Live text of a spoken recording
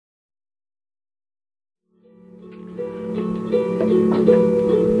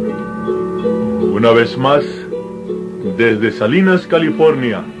Una vez más, desde Salinas,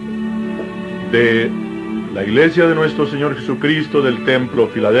 California, de la Iglesia de Nuestro Señor Jesucristo del Templo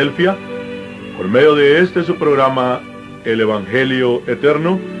Filadelfia, por medio de este su programa, El Evangelio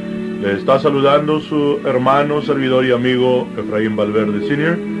Eterno, le está saludando su hermano, servidor y amigo Efraín Valverde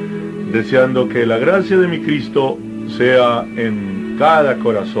Sr., deseando que la gracia de mi Cristo sea en cada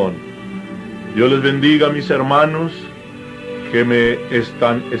corazón. Dios les bendiga, mis hermanos que me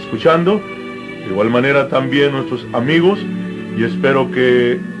están escuchando, de igual manera también nuestros amigos, y espero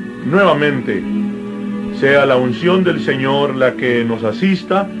que nuevamente sea la unción del Señor la que nos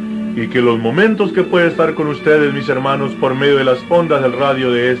asista, y que los momentos que pueda estar con ustedes, mis hermanos, por medio de las ondas del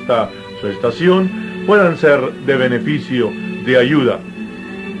radio de esta su estación, puedan ser de beneficio, de ayuda.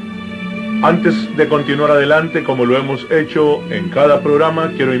 Antes de continuar adelante, como lo hemos hecho en cada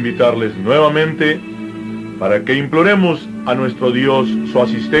programa, quiero invitarles nuevamente para que imploremos a nuestro Dios su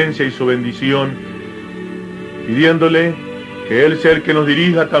asistencia y su bendición, pidiéndole que Él sea el que nos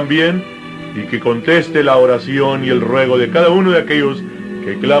dirija también y que conteste la oración y el ruego de cada uno de aquellos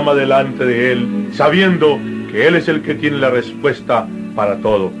que clama delante de Él, sabiendo que Él es el que tiene la respuesta para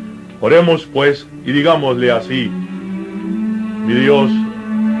todo. Oremos pues y digámosle así: mi Dios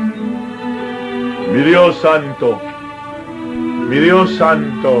santo, mi Dios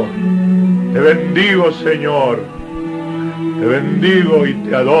santo, te bendigo, Señor, te bendigo y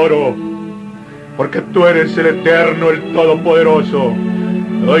te adoro, porque tú eres el eterno, el todopoderoso.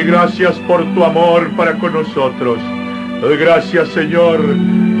 Te doy gracias por tu amor para con nosotros. Te doy gracias, Señor,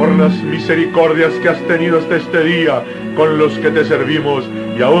 por las misericordias que has tenido hasta este día con los que te servimos,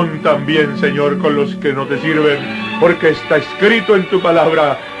 y aún también, Señor, con los que no te sirven, porque está escrito en tu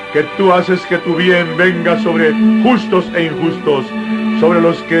palabra que tú haces que tu bien venga sobre justos e injustos, sobre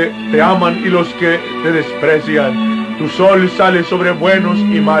los que te aman y los que te desprecian. Tu sol sale sobre buenos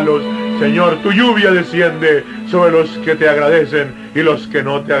y malos. Señor, tu lluvia desciende sobre los que te agradecen y los que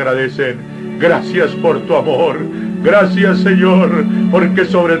no te agradecen. Gracias por tu amor. Gracias, Señor, porque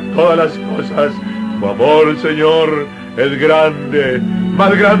sobre todas las cosas, tu amor, Señor, es grande,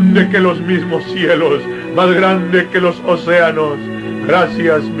 más grande que los mismos cielos, más grande que los océanos.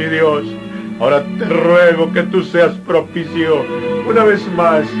 Gracias, mi Dios. Ahora te ruego que tú seas propicio una vez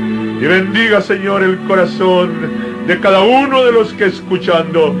más y bendiga, Señor, el corazón de cada uno de los que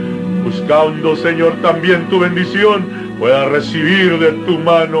escuchando, buscando, Señor, también tu bendición, pueda recibir de tu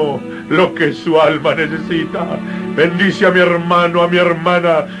mano lo que su alma necesita. Bendice a mi hermano, a mi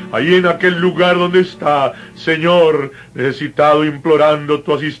hermana, ahí en aquel lugar donde está, Señor, necesitado, implorando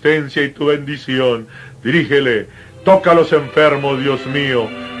tu asistencia y tu bendición. Dirígele, toca a los enfermos, Dios mío,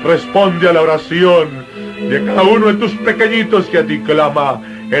 responde a la oración de cada uno de tus pequeñitos que a ti clama.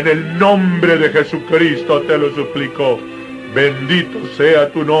 En el nombre de Jesucristo te lo suplico. Bendito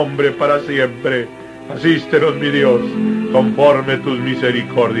sea tu nombre para siempre. Asístenos, mi Dios, conforme tus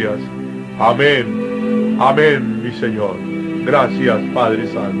misericordias. Amén, amén, mi Señor. Gracias, Padre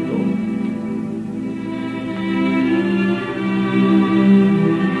Santo.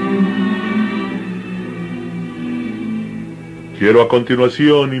 Quiero a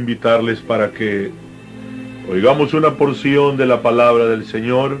continuación invitarles para que oigamos una porción de la palabra del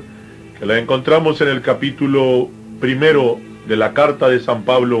Señor, que la encontramos en el capítulo 1 de la carta de San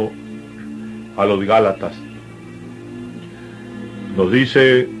Pablo a los Gálatas. Nos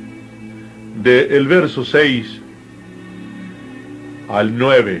dice del verso 6 al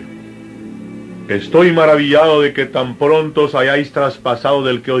 9: estoy maravillado de que tan pronto os hayáis traspasado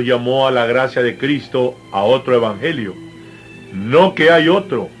del que os llamó a la gracia de Cristo a otro evangelio. No que hay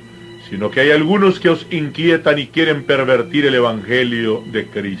otro, sino que hay algunos que os inquietan y quieren pervertir el evangelio de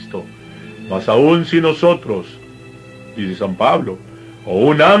Cristo. Mas aún si nosotros, dice San Pablo, o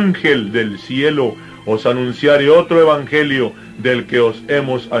un ángel del cielo os anunciare otro evangelio del que os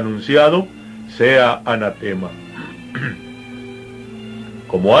hemos anunciado, sea anatema.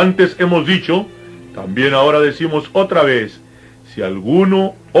 Como antes hemos dicho, también ahora decimos otra vez: si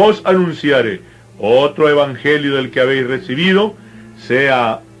alguno os anunciare otro evangelio del que habéis recibido,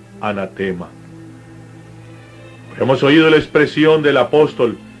 sea anatema. Hemos oído la expresión del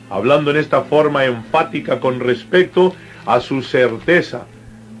apóstol hablando en esta forma enfática con respecto a su certeza,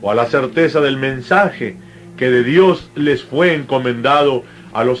 o a la certeza del mensaje que de Dios les fue encomendado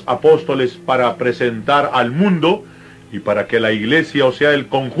a los apóstoles para presentar al mundo, y para que la iglesia, o sea, el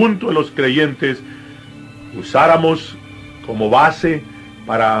conjunto de los creyentes, usáramos como base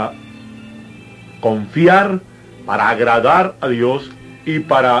para confiar, para agradar a Dios y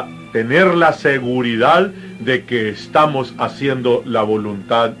para tener la seguridad de que estamos haciendo la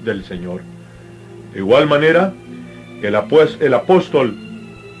voluntad del Señor. De igual manera, el apóstol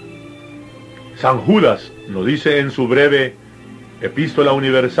San Judas nos dice en su breve epístola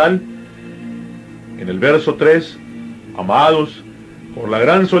universal, en el verso 3, amados, por la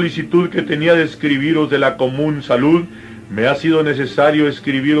gran solicitud que tenía de escribiros de la común salud, me ha sido necesario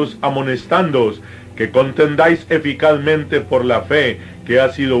escribiros amonestándoos que contendáis eficazmente por la fe que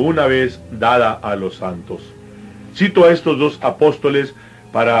ha sido una vez dada a los santos. Cito a estos dos apóstoles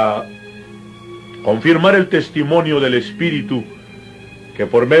para confirmar el testimonio del Espíritu, que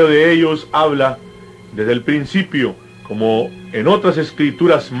por medio de ellos habla desde el principio, como en otras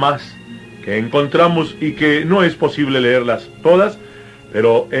escrituras más que encontramos y que no es posible leerlas todas,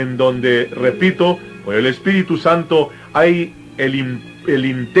 pero en donde, repito, por el Espíritu Santo hay el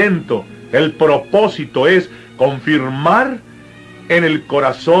intento, el propósito es confirmar en el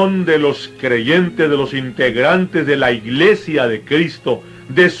corazón de los creyentes, de los integrantes de la iglesia de Cristo,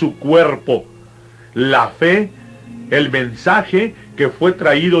 de su cuerpo, la fe, el mensaje que fue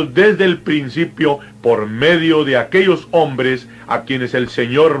traído desde el principio por medio de aquellos hombres a quienes el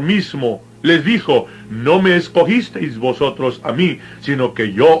Señor mismo les dijo: no me escogisteis vosotros a mí, sino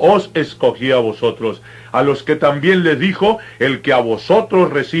que yo os escogí a vosotros. A los que también les dijo: el que a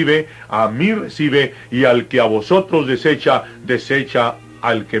vosotros recibe, a mí recibe, y al que a vosotros desecha, desecha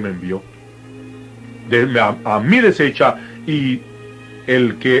al que me envió. A mí desecha, y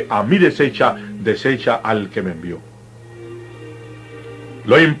el que a mí desecha, desecha al que me envió.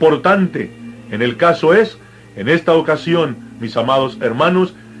 Lo importante en el caso es, en esta ocasión, mis amados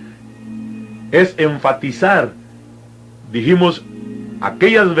hermanos, es enfatizar, dijimos,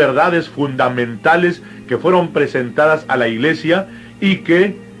 aquellas verdades fundamentales que fueron presentadas a la iglesia y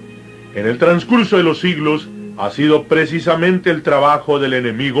que en el transcurso de los siglos ha sido precisamente el trabajo del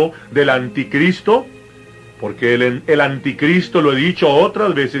enemigo, del anticristo, porque el anticristo, lo he dicho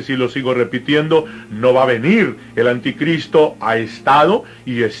otras veces y lo sigo repitiendo, no va a venir. El anticristo ha estado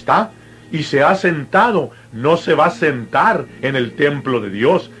y está y se ha sentado, no se va a sentar en el templo de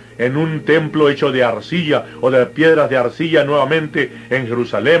Dios, en un templo hecho de arcilla o de piedras de arcilla nuevamente en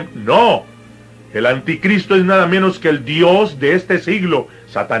Jerusalén. No, el anticristo es nada menos que el Dios de este siglo,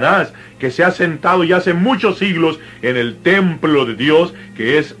 Satanás, que se ha sentado ya hace muchos siglos en el templo de Dios,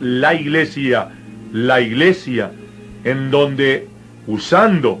 que es la iglesia, en donde,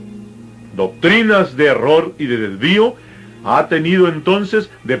 usando doctrinas de error y de desvío, ha tenido entonces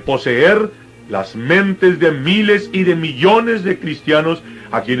de poseer las mentes de miles y de millones de cristianos,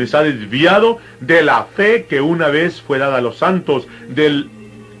 a quienes ha desviado de la fe que una vez fue dada a los santos, del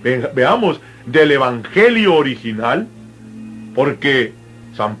evangelio original, porque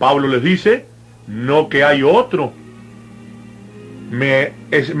San Pablo les dice: no que hay otro. Me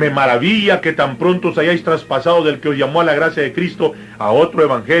maravilla que tan pronto os hayáis traspasado del que os llamó a la gracia de Cristo a otro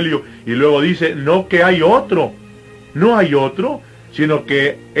evangelio. Y luego dice: no que hay otro. No hay otro, sino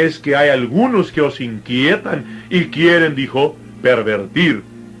que es que hay algunos que os inquietan y quieren, dijo, pervertir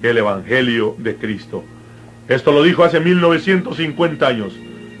el evangelio de Cristo. Esto lo dijo hace 1950 años.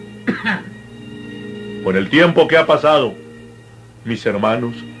 Con el tiempo que ha pasado, mis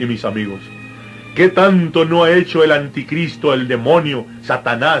hermanos y mis amigos, ¿qué tanto no ha hecho el anticristo, el demonio,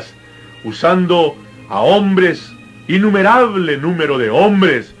 Satanás, usando a hombres, innumerable número de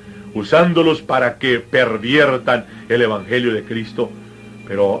hombres, usándolos para que perviertan el evangelio de Cristo?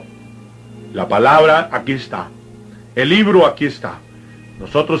 Pero la palabra aquí está, el libro aquí está.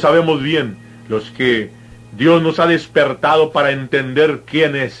 Nosotros sabemos bien, los que Dios nos ha despertado para entender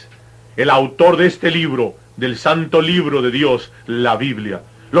quién es el autor de este libro, del santo libro de Dios, la Biblia.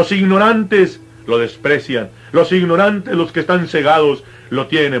 Los ignorantes lo desprecian, los ignorantes, los que están cegados, lo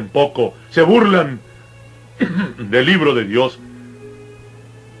tienen en poco, se burlan del libro de Dios,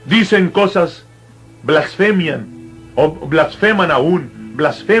 dicen cosas, blasfemian, o blasfeman aún,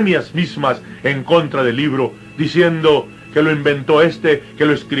 blasfemias mismas en contra del libro, diciendo que lo inventó este, que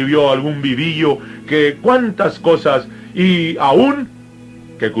lo escribió algún vivillo, que cuántas cosas, y aún,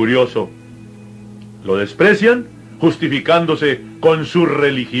 qué curioso, lo desprecian justificándose con su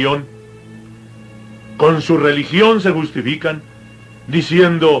religión. Con su religión se justifican,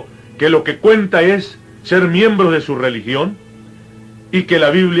 diciendo que lo que cuenta es ser miembros de su religión y que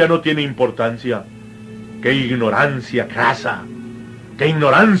la Biblia no tiene importancia. ¡Qué ignorancia crasa! ¡Qué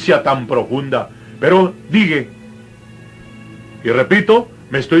ignorancia tan profunda! Pero diga, y repito,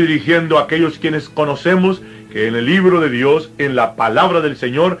 me estoy dirigiendo a aquellos quienes conocemos que en el libro de Dios, en la palabra del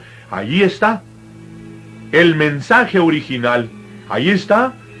Señor, allí está el mensaje original, allí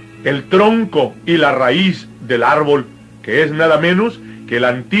está el tronco y la raíz del árbol, que es nada menos que el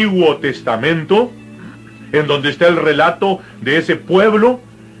Antiguo Testamento, en donde está el relato de ese pueblo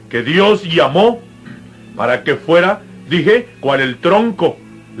que Dios llamó para que fuera, dije, cual el tronco,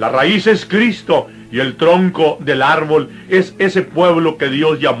 La raíz es Cristo y el tronco del árbol es ese pueblo que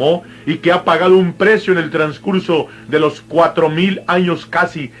Dios llamó y que ha pagado un precio en el transcurso de los 4000 años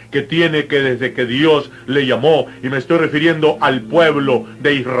casi que tiene que desde que Dios le llamó. Y me estoy refiriendo al pueblo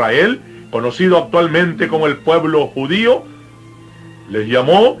de Israel, conocido actualmente como el pueblo judío. Les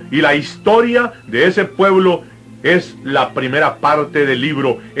llamó, y la historia de ese pueblo es la primera parte del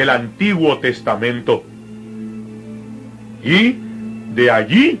libro, el Antiguo Testamento. Y de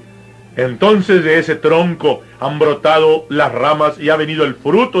allí, entonces, de ese tronco han brotado las ramas y ha venido el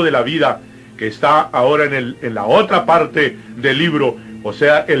fruto de la vida, que está ahora en la otra parte del libro, o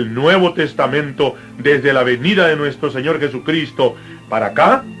sea, el Nuevo Testamento, desde la venida de nuestro Señor Jesucristo para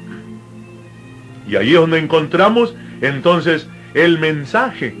acá. Y ahí es donde encontramos entonces el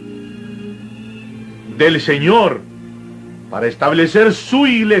mensaje del Señor para establecer su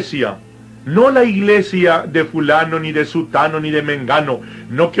iglesia. No la iglesia de fulano, ni de sutano, ni de mengano.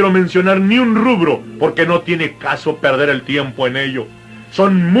 No quiero mencionar ni un rubro, porque no tiene caso perder el tiempo en ello.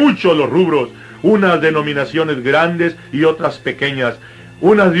 Son muchos los rubros, unas denominaciones grandes y otras pequeñas,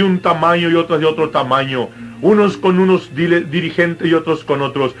 unas de un tamaño y otras de otro tamaño, unos con unos dirigentes y otros con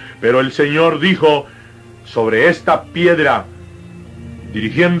otros. Pero el Señor dijo sobre esta piedra,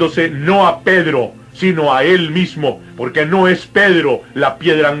 dirigiéndose no a Pedro, sino a Él mismo, porque no es Pedro la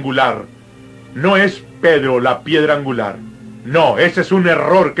piedra angular. No es Pedro la piedra angular. No, ese es un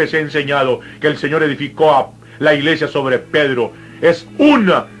error que se ha enseñado, que el Señor edificó a la iglesia sobre Pedro. Es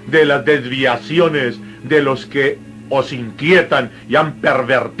una de las desviaciones de los que os inquietan y han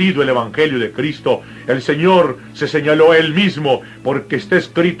pervertido el Evangelio de Cristo. El Señor se señaló a Él mismo, porque está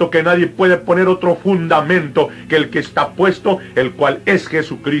escrito que nadie puede poner otro fundamento que el que está puesto, el cual es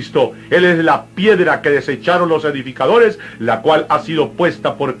Jesucristo. Él es la piedra que desecharon los edificadores, la cual ha sido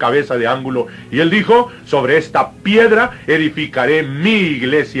puesta por cabeza de ángulo. Y Él dijo, sobre esta piedra edificaré mi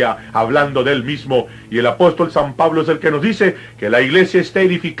iglesia, hablando de Él mismo. Y el apóstol San Pablo es el que nos dice que la iglesia está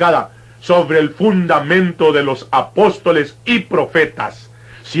edificada sobre el fundamento de los apóstoles y profetas,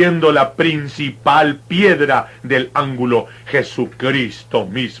 siendo la principal piedra del ángulo Jesucristo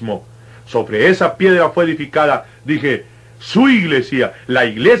mismo. Sobre esa piedra fue edificada, dije, su iglesia, la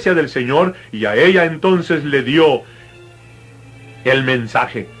iglesia del Señor, y a ella entonces le dio el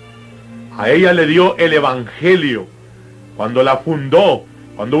mensaje, a ella le dio el evangelio. Cuando la fundó,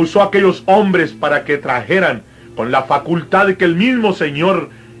 cuando usó a aquellos hombres para que trajeran, con la facultad que el mismo Señor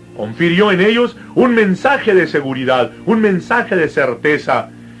confirió en ellos, un mensaje de seguridad, un mensaje de certeza.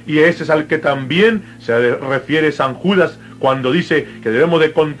 Y ese es al que también se refiere San Judas cuando dice que debemos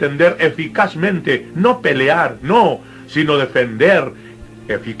de contender eficazmente, no pelear, no, sino defender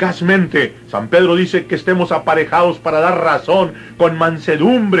eficazmente. San Pedro dice que estemos aparejados para dar razón, con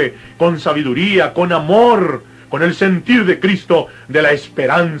mansedumbre, con sabiduría, con amor, con el sentir de Cristo, de la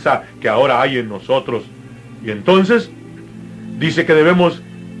esperanza que ahora hay en nosotros. Y entonces dice que debemos,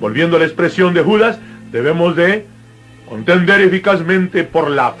 volviendo a la expresión de Judas, debemos de contender eficazmente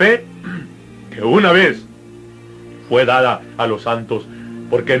por la fe que una vez fue dada a los santos,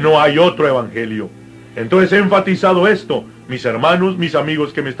 porque no hay otro evangelio. Entonces he enfatizado esto, mis hermanos, mis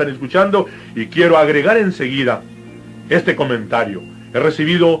amigos que me están escuchando, y quiero agregar enseguida este comentario. He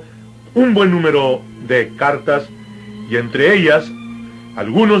recibido un buen número de cartas, y entre ellas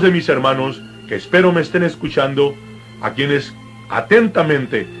algunos de mis hermanos que espero me estén escuchando, a quienes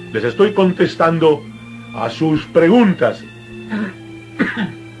atentamente les estoy contestando a sus preguntas.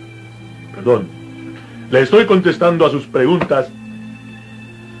 Perdón. Les estoy contestando a sus preguntas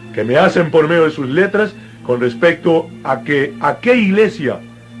que me hacen por medio de sus letras con respecto a qué iglesia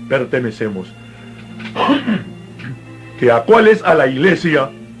pertenecemos. ¿Cuál es a la iglesia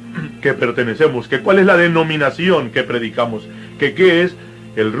que pertenecemos? ¿Cuál es la denominación que predicamos? ¿Qué es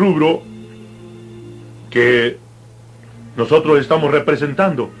el rubro que nosotros estamos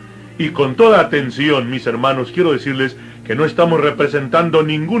representando? Y con toda atención, mis hermanos, quiero decirles que no estamos representando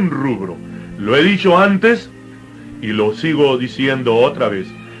ningún rubro. Lo he dicho antes y lo sigo diciendo otra vez.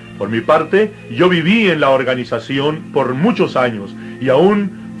 Por mi parte, yo viví en la organización por muchos años y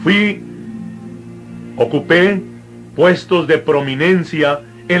aún ocupé puestos de prominencia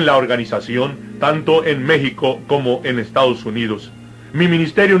en la organización, tanto en México como en Estados Unidos. Mi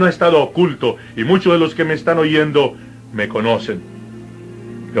ministerio no ha estado oculto y muchos de los que me están oyendo me conocen.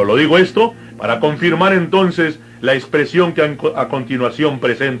 Yo lo digo esto para confirmar entonces la expresión que a continuación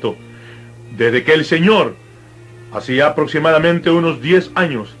presento. Desde que el Señor, hacía aproximadamente unos 10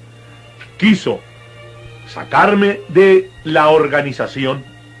 años, quiso sacarme de la organización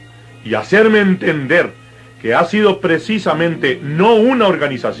y hacerme entender que ha sido precisamente no una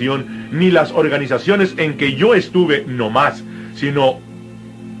organización, ni las organizaciones en que yo estuve nomás, sino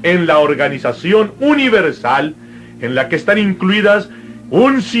en la organización universal en la que están incluidas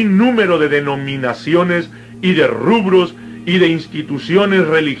un sinnúmero de denominaciones y de rubros y de instituciones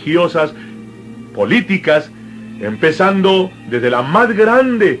religiosas, políticas, empezando desde la más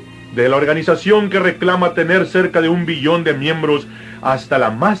grande de la organización que reclama tener cerca de 1 billón de miembros hasta la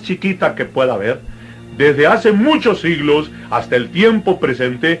más chiquita que pueda haber. Desde hace muchos siglos hasta el tiempo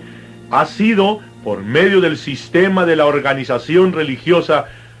presente ha sido por medio del sistema de la organización religiosa,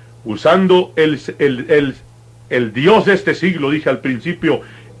 usando el Dios de este siglo, dije al principio,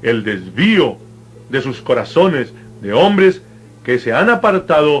 el desvío de sus corazones de hombres que se han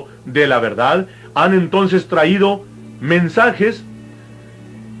apartado de la verdad, han entonces traído mensajes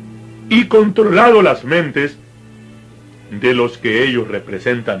y controlado las mentes de los que ellos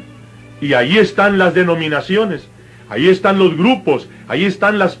representan. Y ahí están las denominaciones, ahí están los grupos, ahí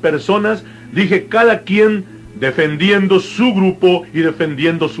están las personas, dije, cada quien defendiendo su grupo y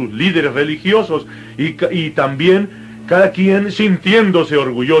defendiendo sus líderes religiosos, y también cada quien sintiéndose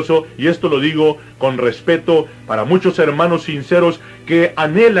orgulloso, y esto lo digo con respeto para muchos hermanos sinceros que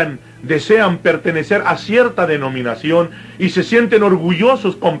anhelan, desean pertenecer a cierta denominación y se sienten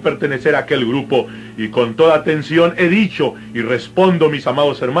orgullosos con pertenecer a aquel grupo. Y con toda atención he dicho y respondo, mis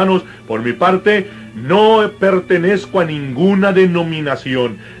amados hermanos, por mi parte, no pertenezco a ninguna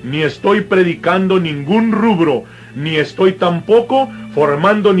denominación, ni estoy predicando ningún rubro, ni estoy tampoco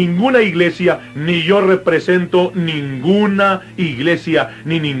formando ninguna iglesia, ni yo represento ninguna iglesia,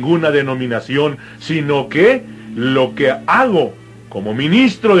 ni ninguna denominación, sino que lo que hago como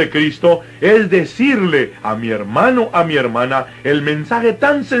ministro de Cristo es decirle a mi hermano, a mi hermana, el mensaje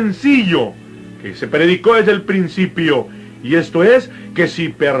tan sencillo que se predicó desde el principio, y esto es que si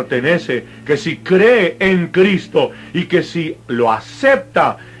pertenece, que si cree en Cristo y que si lo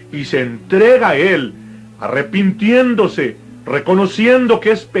acepta y se entrega a Él, arrepintiéndose, reconociendo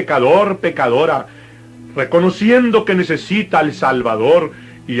que es pecador, pecadora, reconociendo que necesita al Salvador,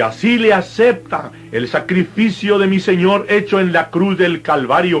 y así le acepta el sacrificio de mi Señor hecho en la cruz del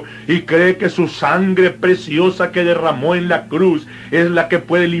Calvario, y cree que su sangre preciosa que derramó en la cruz es la que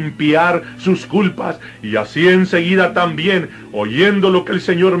puede limpiar sus culpas, y así enseguida también, oyendo lo que el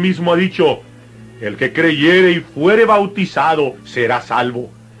Señor mismo ha dicho, el que creyere y fuere bautizado será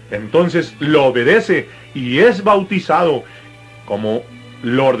salvo. Entonces lo obedece y es bautizado como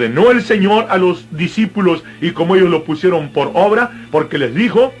lo ordenó el Señor a los discípulos y como ellos lo pusieron por obra, porque les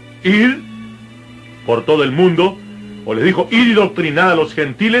dijo, id por todo el mundo, o les dijo, id y doctrinad a los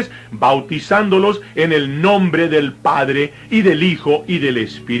gentiles, bautizándolos en el nombre del Padre y del Hijo y del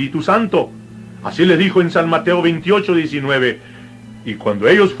Espíritu Santo. Así les dijo en San Mateo 28, 19. Y cuando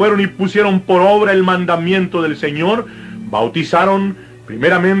ellos fueron y pusieron por obra el mandamiento del Señor, bautizaron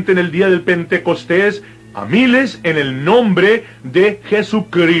primeramente en el día del Pentecostés a miles en el nombre de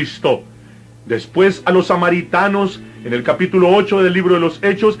Jesucristo. Después a los samaritanos en el capítulo 8 del libro de los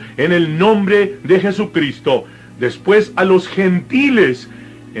Hechos en el nombre de Jesucristo. Después a los gentiles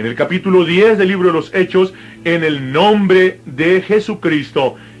en el capítulo 10 del libro de los Hechos en el nombre de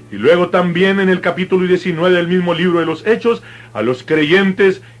Jesucristo. Y luego también en el capítulo 19 del mismo libro de los Hechos a los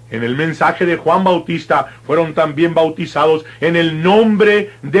creyentes en el mensaje de Juan Bautista fueron también bautizados en el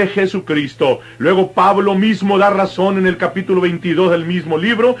nombre de Jesucristo. Luego Pablo mismo da razón en el capítulo 22 del mismo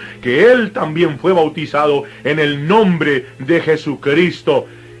libro que él también fue bautizado en el nombre de Jesucristo.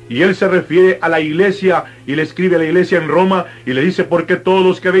 Y él se refiere a la iglesia y le escribe a la iglesia en Roma y le dice, porque todos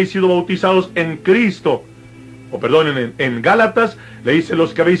los que habéis sido bautizados en Cristo, en Gálatas le dice,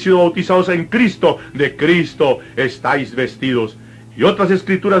 los que habéis sido bautizados en Cristo, de Cristo estáis vestidos. Y otras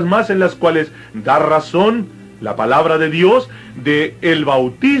escrituras más en las cuales da razón la palabra de Dios de el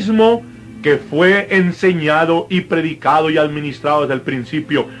bautismo que fue enseñado y predicado y administrado desde el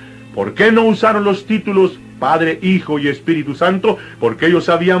principio. ¿Por qué no usaron los títulos Padre, Hijo y Espíritu Santo? Porque ellos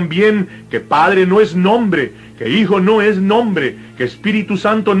sabían bien que Padre no es nombre, que Hijo no es nombre, que Espíritu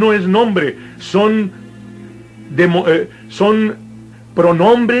Santo no es nombre. Son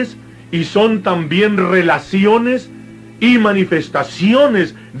pronombres y son también relaciones y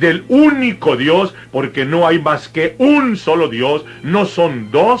manifestaciones del único Dios, porque no hay más que un solo Dios, no son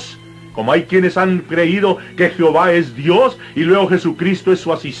dos, como hay quienes han creído que Jehová es Dios y luego Jesucristo es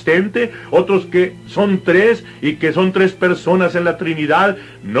su asistente, otros que son tres y que son tres personas en la Trinidad.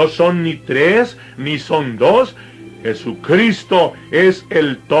 No son ni tres ni son dos. Jesucristo es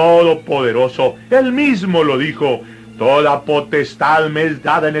el Todopoderoso. Él mismo lo dijo, toda potestad me es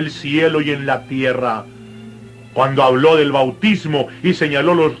dada en el cielo y en la tierra. Cuando habló del bautismo y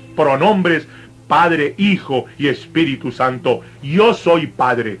señaló los pronombres Padre, Hijo y Espíritu Santo. Yo soy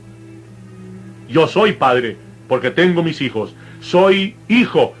Padre. Yo soy Padre porque tengo mis hijos. soy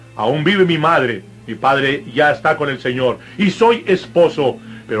hijo, aún vive mi madre, mi padre ya está con el Señor, y soy esposo,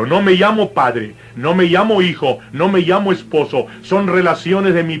 pero no me llamo padre, no me llamo hijo, no me llamo esposo. Son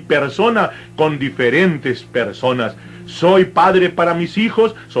relaciones de mi persona con diferentes personas. Soy padre para mis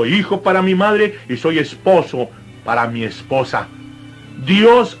hijos, soy hijo para mi madre y soy esposo para mi esposa.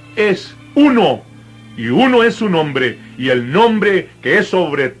 Dios es uno y uno es su nombre, y el nombre que es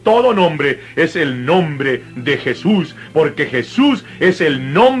sobre todo nombre es el nombre de Jesús, porque Jesús es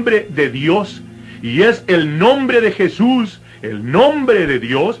el nombre de Dios y es el nombre de Jesús, el nombre de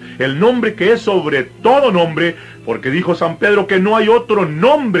Dios, el nombre que es sobre todo nombre, porque dijo San Pedro que no hay otro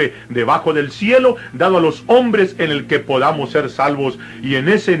nombre debajo del cielo dado a los hombres en el que podamos ser salvos. Y en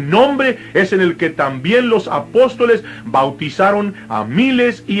ese nombre es en el que también los apóstoles bautizaron a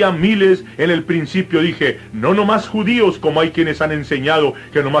miles y a miles. En el principio dije, no nomás judíos, como hay quienes han enseñado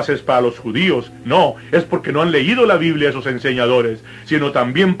que nomás es para los judíos. No, es porque no han leído la Biblia esos enseñadores, sino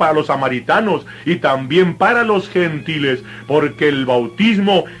también para los samaritanos y también para los gentiles, porque el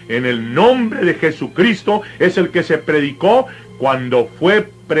bautismo en el nombre de Jesucristo es el que se predicó cuando fue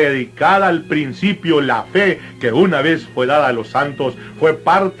predicada al principio la fe que una vez fue dada a los santos. Fue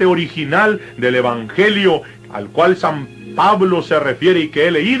parte original del evangelio al cual San Pablo se refiere y que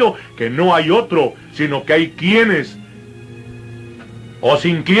he leído, que no hay otro, sino que hay quienes os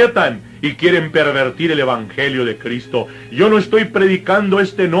inquietan y quieren pervertir el evangelio de Cristo. Yo no estoy predicando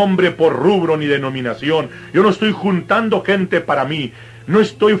este nombre por rubro ni denominación. Yo no estoy juntando gente para mí. No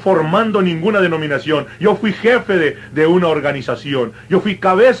estoy formando ninguna denominación. Yo fui jefe de una organización. Yo fui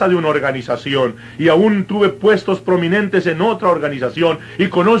cabeza de una organización. Y aún tuve puestos prominentes en otra organización. Y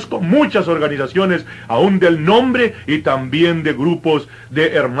conozco muchas organizaciones, aún del nombre y también de grupos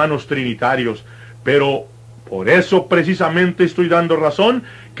de hermanos trinitarios. Pero por eso precisamente estoy dando razón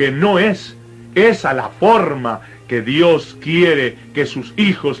que no es esa la forma que Dios quiere que sus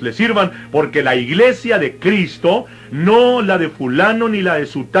hijos le sirvan, porque la iglesia de Cristo, no la de fulano, ni la de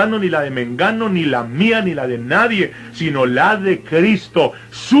sutano, ni la de mengano, ni la mía, ni la de nadie, sino la de Cristo,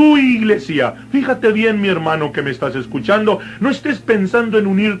 su iglesia. Fíjate bien, mi hermano que me estás escuchando, no estés pensando en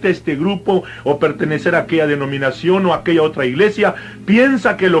unirte a este grupo o pertenecer a aquella denominación o a aquella otra iglesia.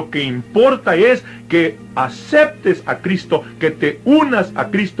 Piensa que lo que importa es que aceptes a Cristo, que te unas a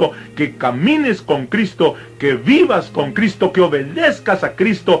Cristo, que camines con Cristo, que vivas con Cristo, que obedezcas a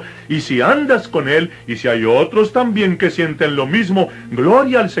Cristo. Y si andas con Él, y si hay otros también que sienten lo mismo,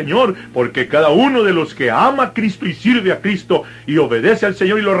 gloria al Señor, porque cada uno de los que ama a Cristo y sirve a Cristo y obedece al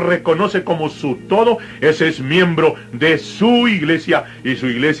Señor y lo reconoce como su todo, ese es miembro de su iglesia, y su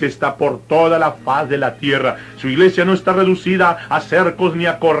iglesia está por toda la faz de la tierra. Su iglesia no está reducida a cercos ni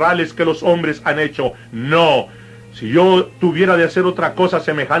a corrales que los hombres han hecho. No. Si yo tuviera de hacer otra cosa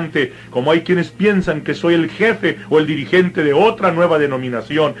semejante, como hay quienes piensan que soy el jefe o el dirigente de otra nueva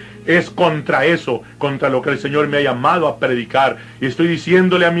denominación, es contra eso, contra lo que el Señor me ha llamado a predicar. Y estoy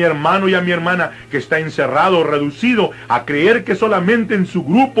diciéndole a mi hermano y a mi hermana que está encerrado, reducido a creer que solamente en su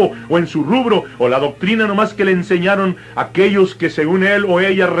grupo o en su rubro o la doctrina nomás que le enseñaron aquellos que según él o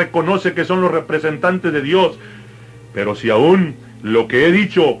ella reconoce que son los representantes de Dios. Pero si aún lo que he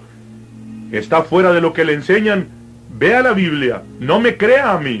dicho está fuera de lo que le enseñan, vea la Biblia, no me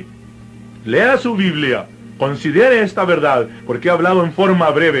crea a mí, lea su Biblia, considere esta verdad, porque he hablado en forma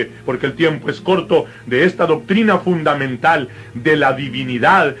breve, porque el tiempo es corto, de esta doctrina fundamental de la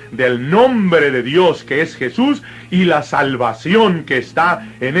divinidad, del nombre de Dios que es Jesús, y la salvación que está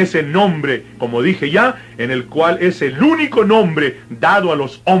en ese nombre, como dije ya, en el cual es el único nombre dado a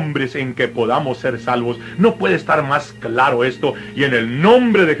los hombres en que podamos ser salvos. No puede estar más claro esto, y en el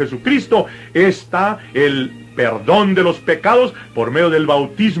nombre de Jesucristo está el perdón de los pecados por medio del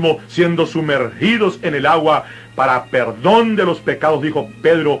bautismo, siendo sumergidos en el agua para perdón de los pecados, dijo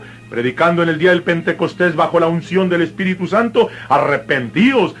Pedro, predicando en el día del Pentecostés bajo la unción del Espíritu Santo: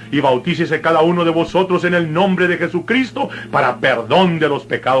 arrepentíos y bautícese cada uno de vosotros en el nombre de Jesucristo para perdón de los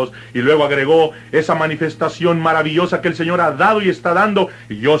pecados. Y luego agregó esa manifestación maravillosa que el Señor ha dado y está dando: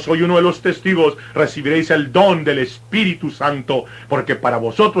 y yo soy uno de los testigos, recibiréis el don del Espíritu Santo, porque para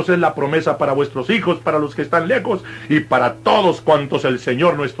vosotros es la promesa, para vuestros hijos, para los que están lejos y para todos cuantos el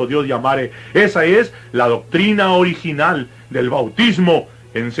Señor nuestro Dios llamare. Esa es la doctrina original del bautismo,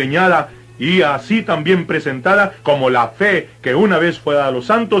 enseñada y así también presentada como la fe que una vez fue dada a los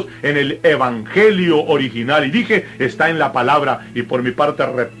santos en el evangelio original. Y dije, está en la palabra. Y por mi parte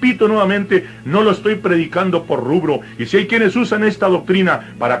repito nuevamente, no lo estoy predicando por rubro. Y si hay quienes usan esta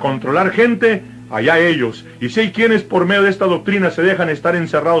doctrina para controlar gente, allá ellos. Y si hay quienes por medio de esta doctrina se dejan estar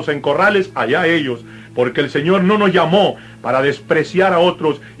encerrados en corrales, allá ellos. porque el Señor no nos llamó para despreciar a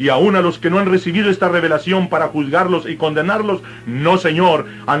otros y aún a los que no han recibido esta revelación para juzgarlos y condenarlos. No, Señor,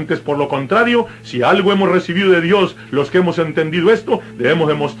 antes por lo contrario, si algo hemos recibido de Dios, los que hemos entendido esto, debemos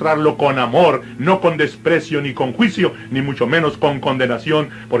demostrarlo con amor, no con desprecio ni con juicio, ni mucho menos con condenación,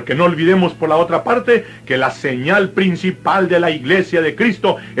 porque no olvidemos por la otra parte que la señal principal de la iglesia de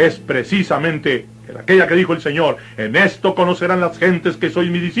Cristo es precisamente aquella que dijo el Señor: en esto conocerán las gentes que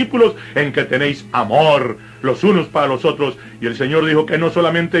sois mis discípulos, en que tenéis amor los unos para los otros. Y el Señor dijo que no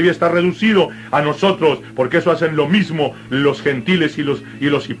solamente debía estar reducido a nosotros, porque eso hacen lo mismo los gentiles y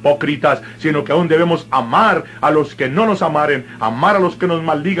los hipócritas, sino que aún debemos amar a los que no nos amaren, amar a los que nos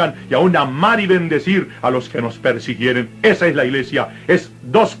maldigan, y aún amar y bendecir a los que nos persiguieren. Esa es la iglesia, es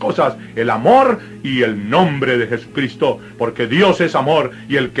dos cosas: el amor y el nombre de Jesucristo, porque Dios es amor,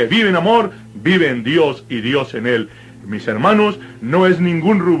 y el que vive en amor vive en Dios y Dios en él. Mis hermanos, no es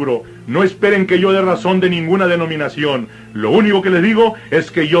ningún rubro, no esperen que yo dé razón de ninguna denominación. Lo único que les digo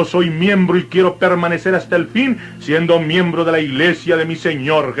es que yo soy miembro y quiero permanecer hasta el fin siendo miembro de la iglesia de mi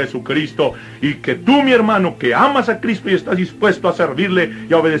Señor Jesucristo, y que tú, mi hermano, que amas a Cristo y estás dispuesto a servirle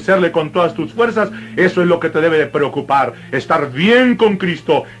y a obedecerle con todas tus fuerzas, eso es lo que te debe de preocupar, estar bien con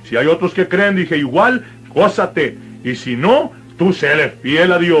Cristo. Si hay otros que creen, dije, igual, gózate, y si no, tú séle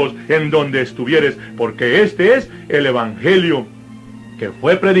fiel a Dios en donde estuvieres, porque este es el evangelio que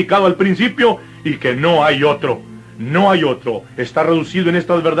fue predicado al principio y que no hay otro. No hay otro. Está reducido en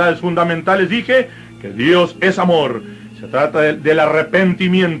estas verdades fundamentales. Dije que Dios es amor. Se trata del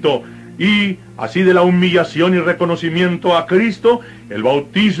arrepentimiento y así de la humillación y reconocimiento a Cristo, el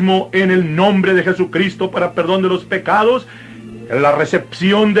bautismo en el nombre de Jesucristo para perdón de los pecados, la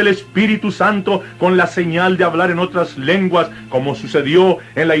recepción del Espíritu Santo con la señal de hablar en otras lenguas, como sucedió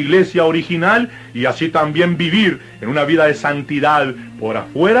en la iglesia original, y así también vivir en una vida de santidad por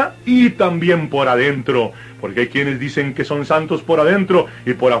afuera y también por adentro. Porque hay quienes dicen que son santos por adentro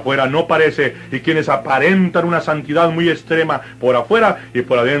y por afuera no parece, y quienes aparentan una santidad muy extrema por afuera y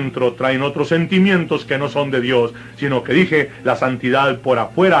por adentro traen otros sentimientos que no son de Dios, sino que dije la santidad por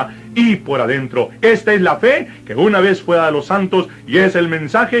afuera y por adentro. Esta es la fe que una vez fue a los santos, y es el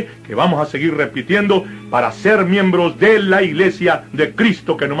mensaje que vamos a seguir repitiendo para ser miembros de la iglesia de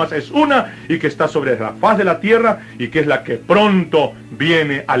Cristo, que nomás es una y que está sobre la faz de la tierra, y que es la que pronto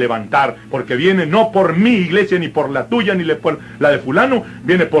viene a levantar, porque viene no por mi iglesia, ni por la tuya, ni por la de fulano,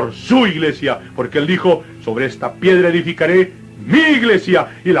 viene por su iglesia, porque él dijo: sobre esta piedra edificaré mi iglesia,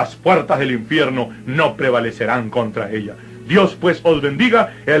 y las puertas del infierno no prevalecerán contra ella. Dios pues os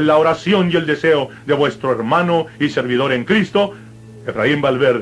bendiga, en la oración y el deseo de vuestro hermano y servidor en Cristo, Efraín Valverde.